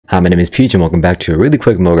Hi, my name is PeeJ and welcome back to a really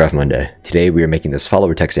quick Mograph Monday. Today we are making this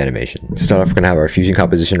follower text animation. To start off, we're going to have our Fusion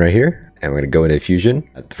composition right here, and we're going to go into Fusion.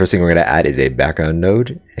 The first thing we're going to add is a background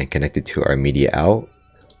node and connect it to our media out.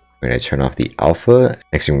 We're going to turn off the alpha.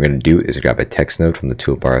 Next thing we're going to do is grab a text node from the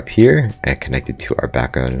toolbar up here and connect it to our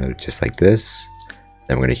background node just like this.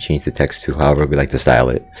 Then we're going to change the text to however we like to style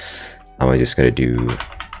it. I'm just going to do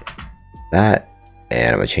that, and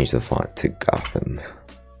I'm going to change the font to Gotham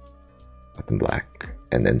Black,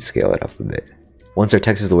 and then scale it up a bit. Once our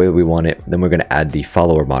text is the way we want it, then we're going to add the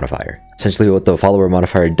follower modifier. Essentially what the follower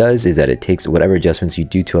modifier does is that it takes whatever adjustments you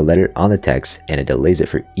do to a letter on the text and it delays it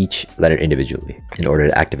for each letter individually. In order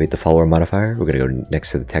to activate the follower modifier, we're going to go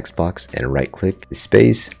next to the text box and right click the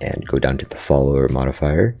space and go down to the follower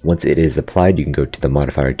modifier. Once it is applied, you can go to the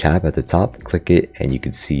modifier tab at the top, click it, and you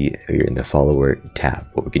can see you're in the follower tab.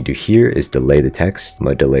 What we can do here is delay the text. I'm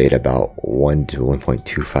going to delay it about 1 to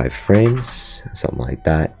 1.25 frames, something like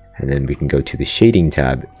that. And then we can go to the shading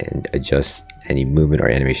tab and adjust any movement or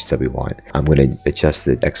animations that we want. I'm going to adjust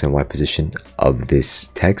the X and Y position of this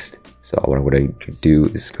text. So what I'm going to do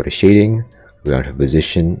is go to shading, go down to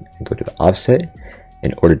position, and go to the offset.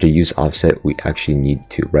 In order to use offset, we actually need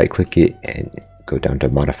to right click it and go down to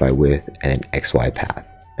modify width and then XY path.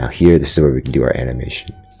 Now here, this is where we can do our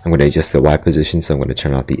animation. I'm going to adjust the Y position, so I'm going to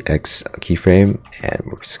turn off the X keyframe, and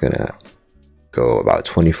we're just going to go about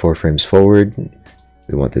 24 frames forward.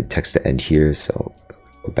 We want the text to end here, so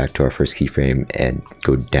go back to our first keyframe and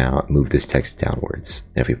go down, move this text downwards.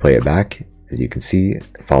 And if we play it back, as you can see, it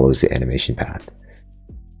follows the animation path.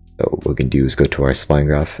 So what we can do is go to our spline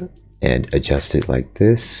graph and adjust it like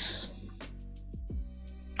this.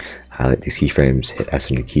 Highlight these keyframes, hit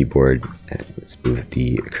S on your keyboard, and let's move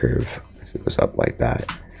the curve so it goes up like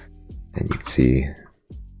that. And you can see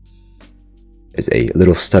there's a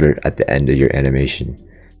little stutter at the end of your animation.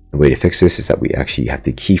 The way to fix this is that we actually have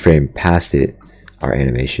to keyframe past it, our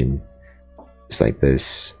animation, just like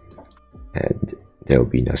this, and there will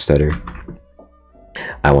be no stutter.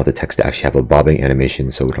 I want the text to actually have a bobbing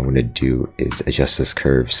animation, so what I'm going to do is adjust this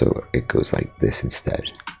curve so it goes like this instead.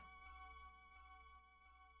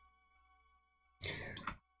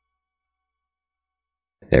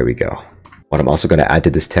 There we go. What I'm also going to add to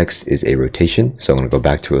this text is a rotation, so I'm going to go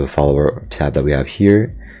back to the follower tab that we have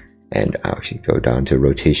here, and I'll actually go down to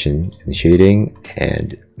rotation and shading,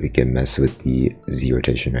 and we can mess with the Z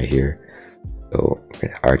rotation right here. So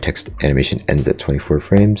our text animation ends at 24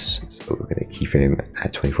 frames, so we're going to keyframe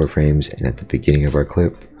at 24 frames and at the beginning of our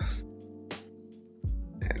clip.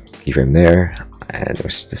 Keyframe there, and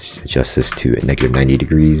let's just adjust this to a negative 90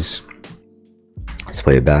 degrees. Let's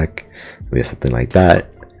play it back. We have something like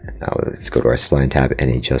that. Now let's go to our spline tab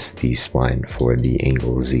and adjust the spline for the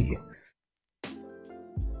angle Z.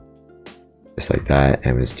 Just like that,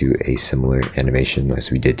 and let's do a similar animation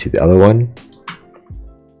as we did to the other one.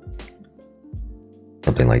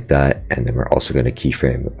 Something like that, and then we're also going to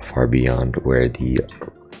keyframe far beyond where the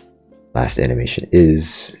last animation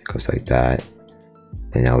is. It goes like that,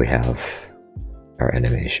 and now we have our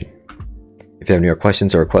animation. If you have any more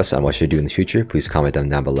questions or requests on what should I do in the future, please comment them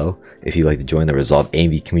down below. If you'd like to join the Resolve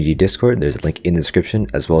AMV community Discord, there's a link in the description,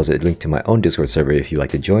 as well as a link to my own Discord server if you'd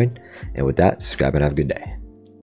like to join. And with that, subscribe and have a good day.